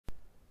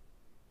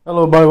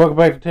Hello everybody, welcome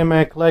back to Tin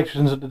Man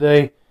Collections, and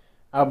today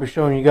I'll be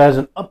showing you guys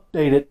an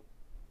updated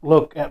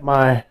look at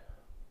my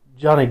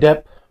Johnny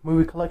Depp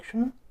movie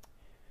collection.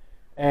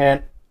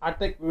 And I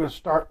think we're going to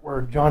start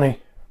where Johnny,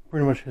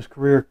 pretty much his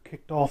career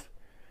kicked off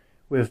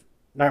with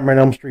Nightmare on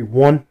Elm Street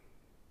 1.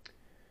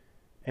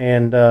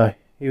 And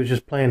he was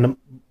just playing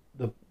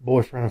the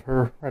boyfriend of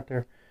her right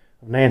there,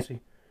 of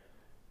Nancy.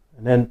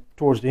 And then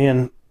towards the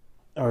end,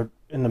 or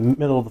in the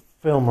middle of the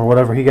film or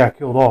whatever, he got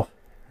killed off.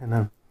 And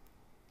then,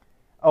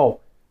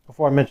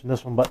 before I mention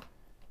this one, but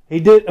he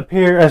did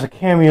appear as a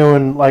cameo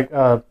in, like,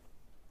 what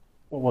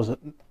was it?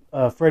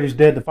 Freddy's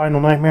Dead, The Final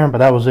Nightmare, but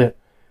that was it.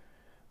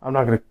 I'm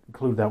not going to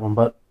include that one,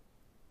 but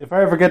if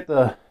I ever get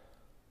the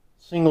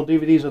single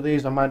DVDs of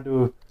these, I might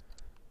do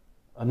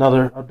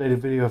another updated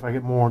video if I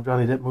get more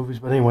Johnny Depp movies,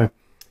 but anyway.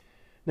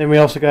 Then we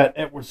also got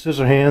Edward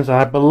Scissorhands.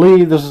 I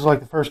believe this is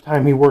like the first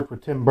time he worked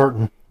with Tim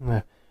Burton.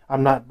 I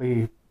don't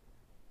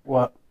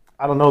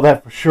know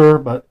that for sure,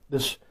 but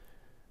this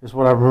is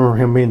what I remember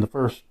him being the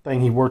first thing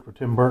he worked with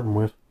Tim Burton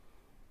with,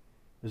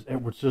 is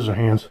Edward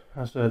Scissorhands.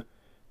 I said,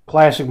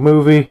 classic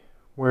movie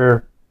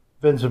where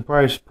Vincent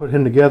Price put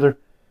him together,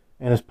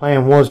 and his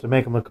plan was to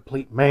make him a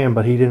complete man,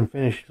 but he didn't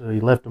finish, so he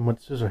left him with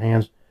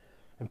Scissorhands,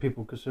 and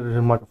people considered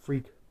him like a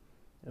freak.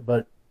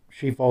 But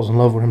she falls in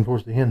love with him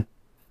towards the end.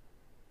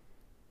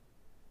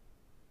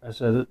 I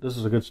said, this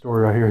is a good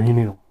story right here, you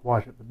need to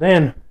watch it. But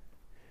then,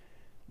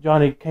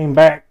 Johnny came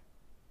back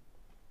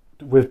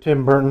with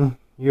Tim Burton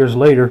years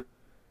later,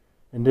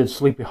 and did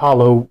Sleepy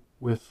Hollow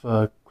with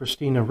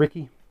Christina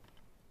Ricci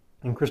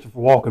and Christopher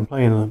Walken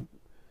playing the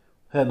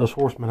Headless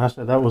Horseman. I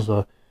said that was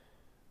a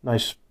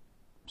nice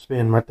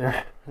spin right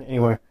there.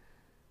 Anyway,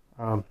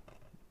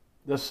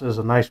 this is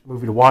a nice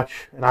movie to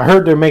watch. And I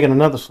heard they're making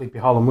another Sleepy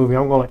Hollow movie.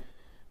 I'm going like,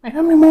 man,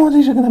 how many more of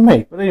these are going to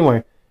make? But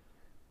anyway,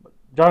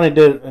 Johnny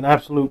did an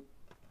absolute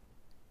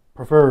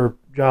preferred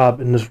job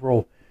in this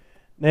role.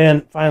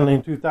 Then finally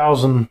in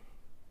 2000,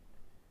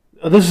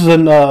 this is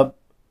an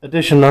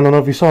edition, I don't know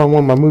if you saw in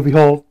one of my movie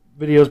haul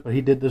videos, but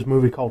he did this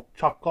movie called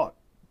Chocolat.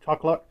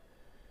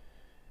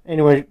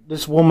 Anyway,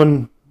 this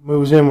woman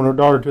moves in with her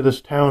daughter to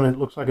this town, and it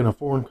looks like in a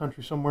foreign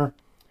country somewhere.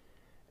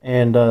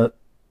 And the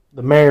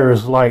mayor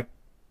is like,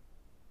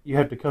 you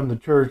have to come to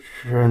church,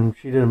 and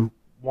she didn't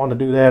want to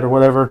do that or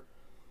whatever.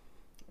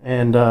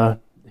 And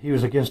he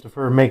was against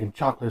her making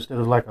chocolate instead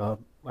of like a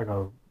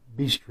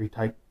bistro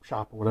type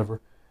shop or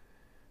whatever.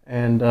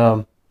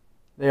 And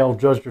they all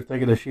judged her,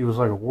 thinking that she was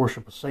like a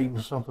worship of Satan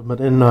or something. But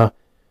then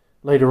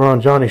later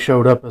on, Johnny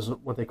showed up as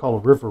what they call a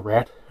river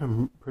rat,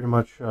 and pretty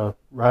much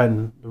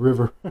riding the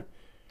river.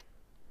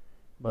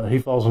 But he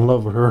falls in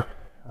love with her.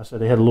 I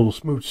said they had a little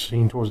smooch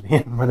scene towards the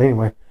end. But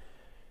anyway,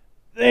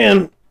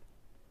 then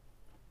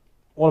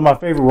one of my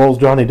favorite roles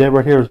Johnny did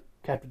right here is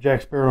Captain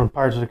Jack Sparrow in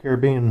Pirates of the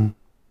Caribbean,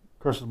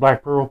 Curse of the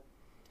Black Pearl.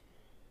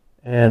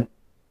 And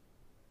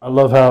I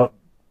love how,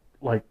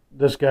 like,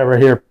 this guy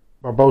right here,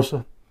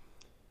 Barbossa,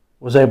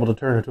 was able to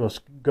turn into a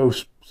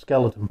ghost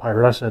skeleton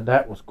pirate. I said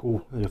that was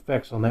cool. The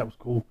effects on that was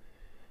cool.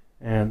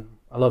 And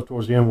I love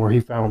towards the end where he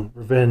found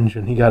revenge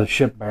and he got his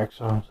ship back.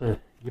 So I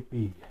said,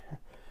 yippee.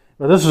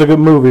 But this is a good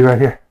movie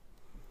right here.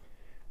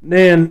 And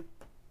then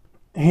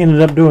he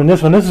ended up doing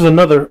this one. This is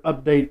another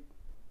update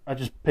I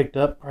just picked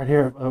up right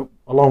here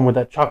along with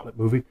that chocolate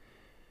movie.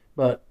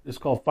 But it's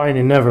called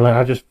Finding Neverland.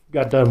 I just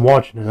got done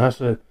watching it. I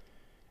said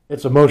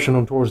it's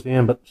emotional towards the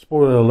end, but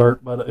spoiler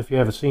alert. But if you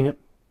haven't seen it,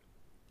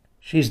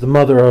 she's the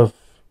mother of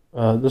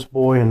this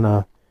boy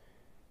and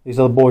these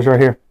other boys right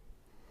here.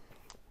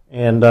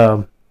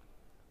 And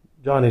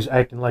Johnny's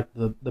acting like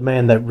the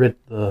man that writ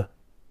the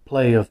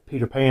play of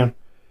Peter Pan.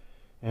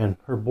 And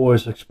her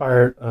boys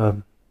expired,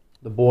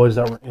 the boys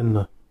that were in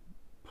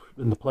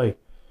the play.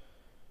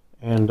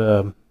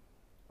 And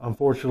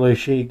unfortunately,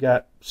 she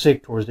got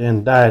sick towards the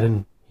end, died,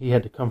 and he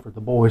had to comfort the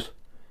boys.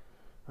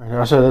 Right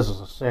here. I said this is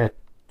a sad,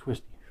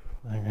 twisty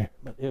thing,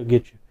 but it'll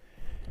get you.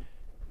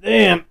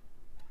 Then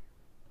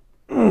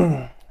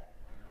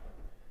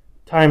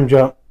time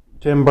jump,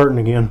 Tim Burton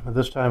again.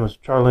 This time it's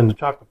Charlie in the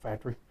Chocolate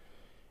Factory,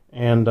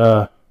 and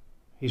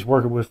he's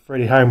working with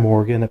Freddie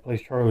Highmore again, that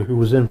plays Charlie, who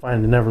was in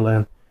Finding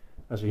Neverland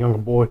as a younger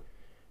boy.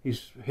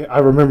 I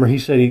remember he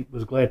said he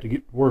was glad to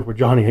get to work with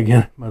Johnny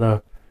again.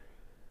 But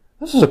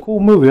this is a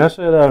cool movie. I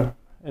said,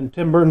 and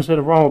Tim Burton said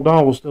if Ronald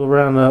Dahl was still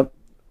around,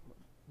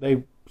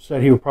 they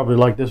said he would probably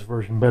like this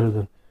version better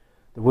than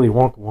the Willy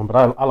Wonka one.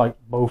 But I like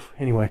both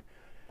anyway.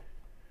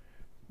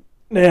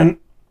 Then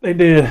they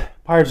did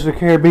Pirates of the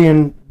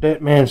Caribbean,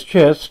 Dead Man's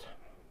Chest.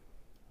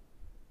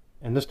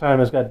 And this time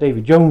it's got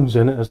Davy Jones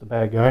in it as the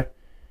bad guy.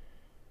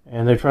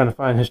 And they're trying to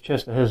find his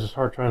chest that has his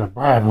heart, trying to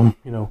bribe him,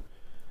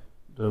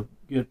 to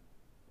get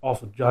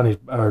off of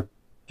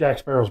Jack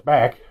Sparrow's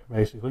back,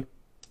 basically.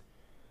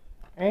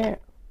 And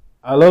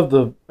I love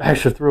the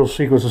action thrill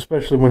sequence,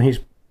 especially when he's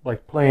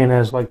like playing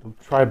as like the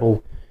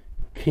tribal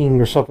king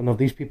or something of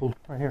these people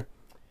right here.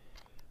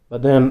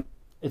 But then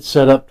it's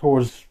set up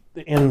towards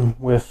the end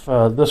with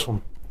this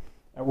one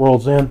at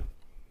World's End.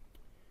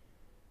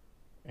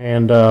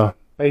 And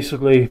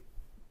basically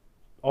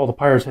all the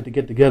pirates had to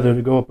get together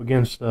to go up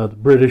against the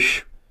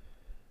British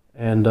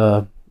and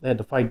they had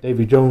to fight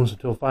Davy Jones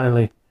until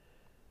finally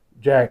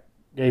Jack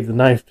gave the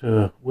knife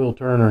to Will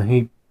Turner, and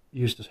he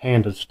used his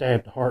hand to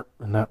stab the heart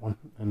in that one,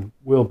 and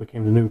Will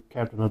became the new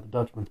captain of the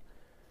Dutchman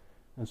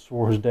and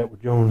swore his debt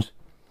with Jones.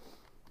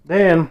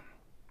 Then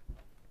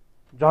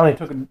Johnny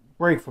took a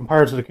break from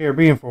Pirates of the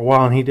Caribbean for a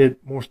while, and he did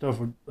more stuff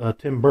with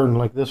Tim Burton,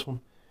 like this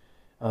one,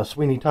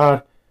 Sweeney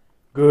Todd.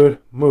 Good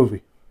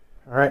movie.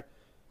 All right.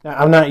 Now,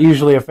 I'm not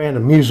usually a fan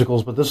of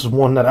musicals, but this is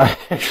one that I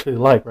actually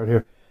like right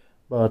here.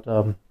 But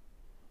the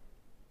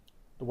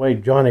way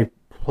Johnny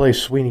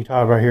plays Sweeney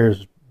Todd right here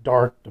is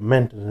dark,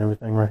 demented, and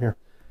everything right here.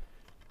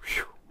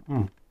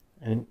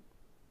 And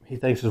he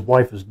thinks his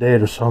wife is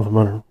dead or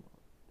something.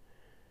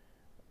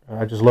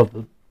 I just love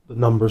the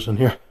numbers in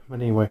here.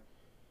 But anyway,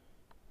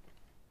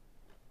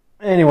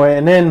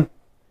 and then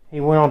he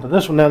went on to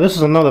this one. Now, this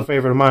is another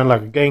favorite of mine,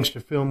 like a gangster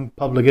film,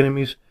 Public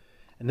Enemies.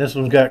 And this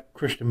one's got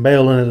Christian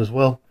Bale in it as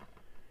well.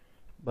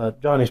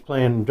 But Johnny's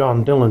playing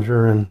John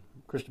Dillinger, and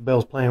Christian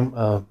Bale's playing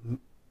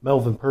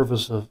Melvin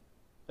Purvis of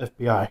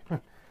FBI.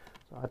 So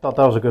I thought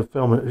that was a good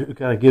film. It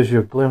kind of gives you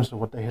a glimpse of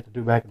what they had to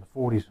do back in the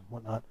 40s and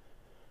whatnot.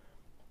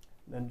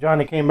 Then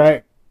Johnny came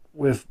back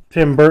with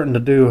Tim Burton to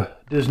do a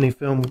Disney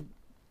film,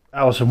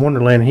 Alice in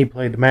Wonderland, and he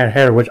played the Mad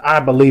Hatter, which I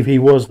believe he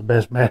was the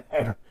best Mad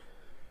Hatter.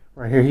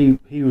 Right here,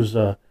 he was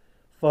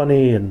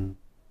funny and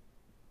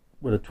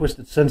with a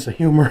twisted sense of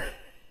humor.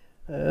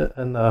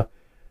 And I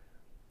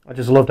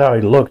just loved how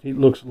he looked. He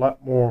looks a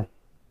lot more,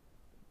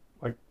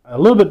 like, a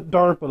little bit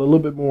dark, but a little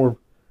bit more,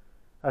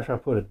 how should I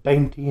put it,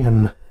 dainty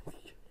and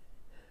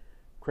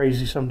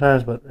crazy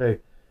sometimes. But hey,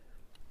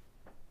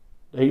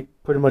 they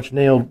pretty much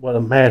nailed what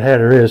a Mad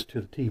Hatter is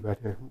to the T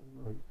right there.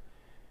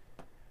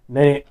 And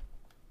then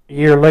a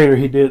year later,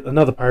 he did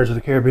another Pirates of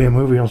the Caribbean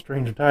movie on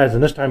Stranger Tides,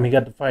 and this time he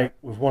got to fight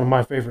with one of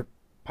my favorite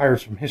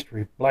pirates from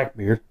history,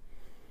 Blackbeard.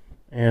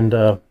 And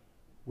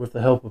with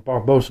the help of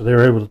Barbossa, they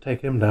were able to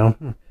take him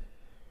down.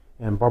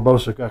 And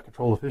Barbossa got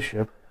control of his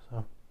ship.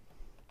 So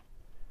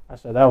I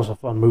said that was a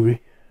fun movie.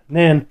 And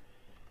then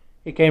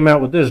he came out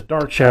with this,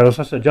 Dark Shadows.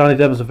 I said Johnny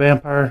Depp is a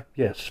vampire.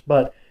 Yes,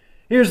 but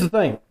here's the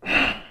thing.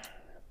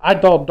 I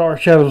thought Dark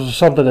Shadows was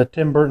something that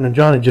Tim Burton and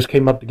Johnny just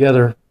came up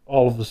together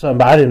all of a sudden,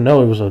 but I didn't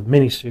know it was a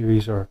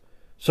miniseries or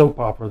soap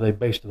opera they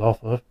based it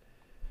off of.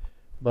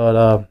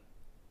 But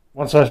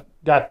once I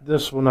got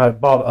this one, I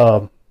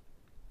bought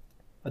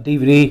a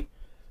DVD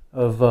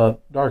of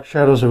Dark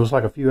Shadows. It was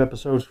like a few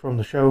episodes from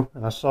the show,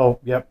 and I saw,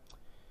 yep,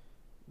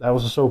 that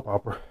was a soap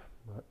opera.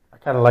 But I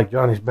kind of like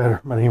Johnny's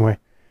better. But anyway,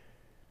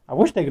 I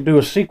wish they could do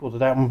a sequel to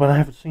that one, but I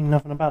haven't seen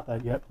nothing about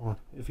that yet, or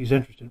if he's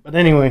interested. But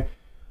anyway,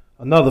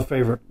 another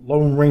favorite,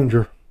 Lone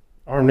Ranger.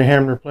 Armie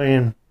Hammer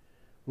playing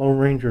Lone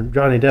Ranger and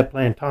Johnny Depp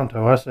playing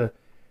Tonto. I said,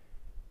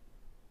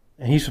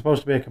 and he's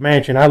supposed to be a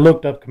Comanche, and I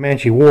looked up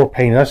Comanche war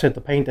paint. I said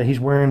the paint that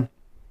he's wearing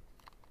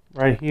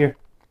right here,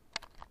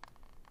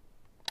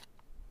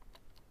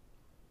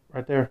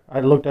 right there, I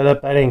looked that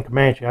up. That ain't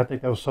Comanche. I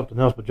think that was something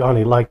else, but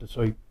Johnny liked it,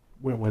 so he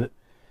went with it.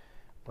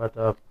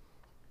 But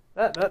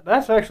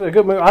that's actually a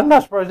good movie. I'm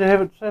not surprised they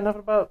haven't said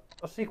nothing about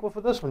a sequel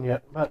for this one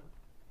yet, but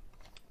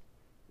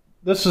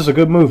this is a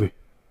good movie.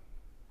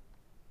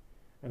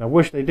 And I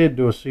wish they did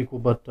do a sequel,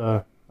 but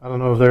I don't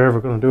know if they're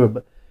ever going to do it.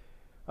 But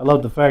I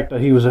love the fact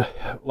that he was,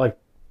 like,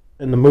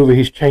 in the movie,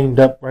 he's chained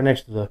up right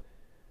next to the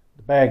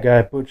bad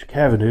guy, Butch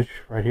Cavendish,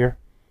 right here.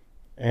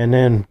 And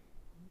then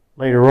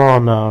later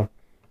on,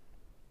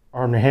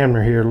 Armie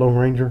Hammer here, Lone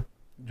Ranger,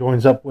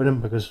 joins up with him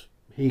because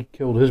he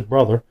killed his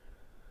brother.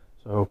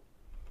 So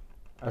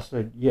I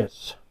said,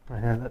 yes.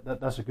 Right here.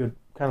 That's a good,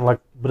 kind of like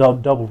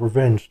double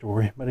revenge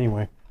story. But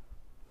anyway.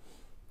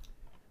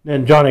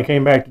 Then Johnny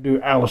came back to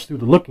do Alice Through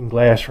the Looking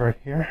Glass right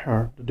here,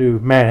 or to do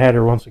Mad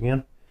Hatter once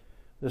again.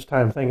 This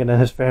time thinking that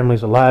his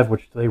family's alive,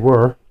 which they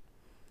were.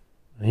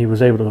 And he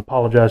was able to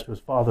apologize to his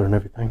father and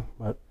everything.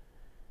 But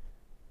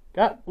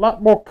got a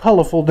lot more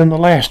colorful than the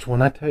last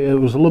one. I tell you,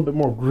 it was a little bit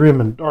more grim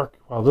and dark,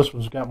 while this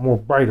one's got more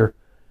brighter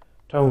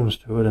tones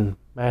to it. And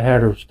Mad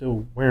Hatter was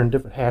still wearing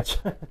different hats.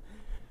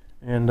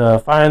 And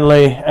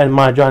finally, in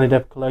my Johnny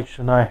Depp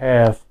collection, I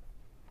have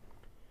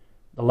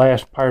the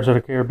last Pirates of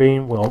the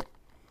Caribbean. Well,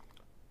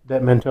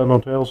 Dead Men Tell No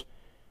Tales.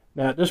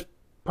 Now, this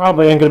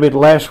probably ain't going to be the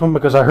last one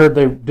because I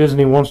heard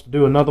Disney wants to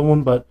do another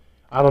one, but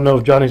I don't know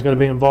if Johnny's going to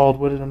be involved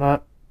with it or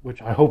not,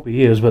 which I hope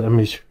he is, but I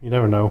mean, you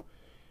never know.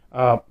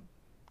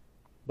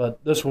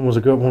 But this one was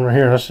a good one right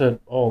here. And I said,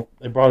 oh,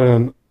 they brought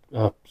in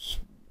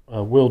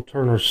Will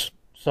Turner's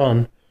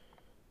son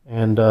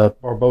and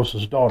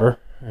Barbossa's daughter,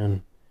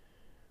 and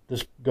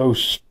this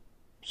ghost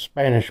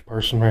Spanish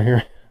person right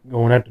here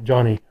going after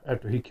Johnny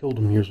after he killed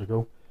him years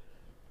ago.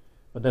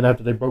 But then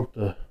after they broke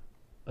the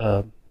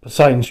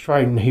Poseidon's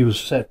trident, he was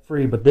set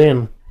free, but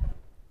then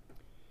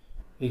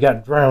he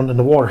got drowned in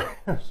the water.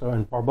 So,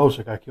 and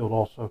Barbossa got killed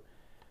also.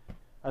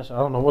 I said, I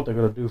don't know what they're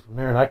going to do from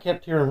there. And I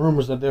kept hearing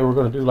rumors that they were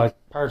going to do like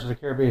Pirates of the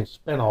Caribbean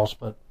spin-offs,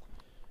 but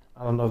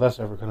I don't know if that's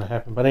ever going to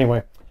happen. But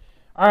anyway,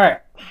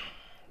 alright,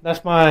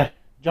 that's my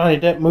Johnny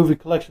Depp movie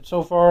collection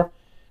so far.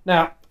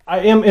 Now, I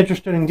am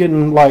interested in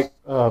getting like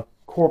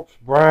Corpse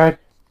Bride,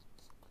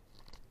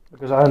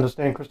 because I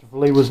understand Christopher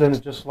Lee was in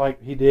it just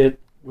like he did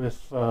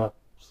with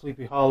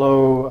Sleepy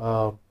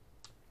Hollow.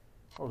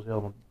 What was the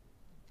other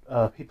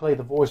one? He played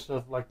the voice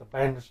of like the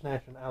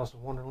Bandersnatch in Alice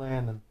in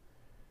Wonderland, and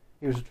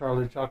he was in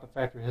Charlie and the Chocolate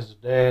Factory as his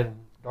dad, and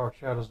Dark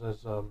Shadows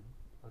as what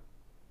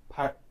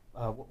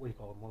do you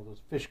call him? One of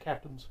those fish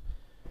captains.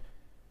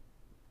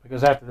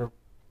 Because after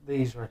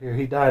these right here,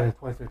 he died in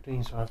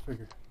 2015, so I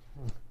figured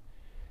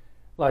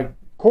like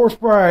Corpse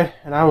Bride,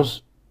 and I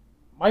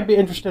might be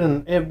interested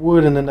in Ed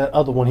Wood, and then that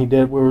other one he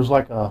did where it was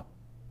like a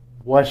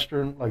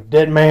Western, like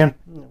Dead Man,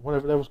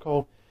 whatever that was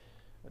called.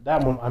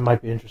 That one I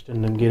might be interested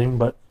in getting,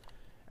 but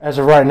as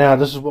of right now,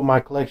 this is what my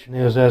collection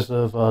is as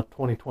of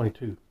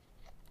 2022.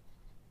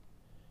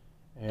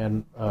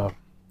 And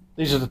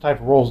these are the type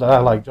of roles that I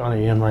like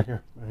Johnny in right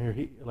here. Right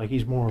here,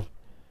 he's more of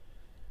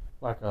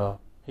like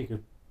he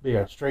could be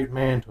a straight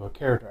man to a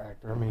character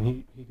actor. I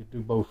mean, he could do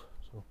both.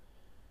 So,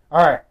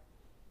 all right,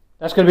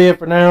 that's gonna be it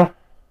for now.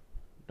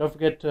 Don't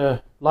forget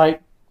to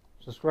like,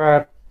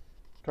 subscribe,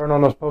 turn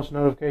on those post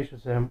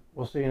notifications, and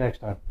we'll see you next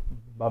time.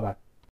 Bye bye.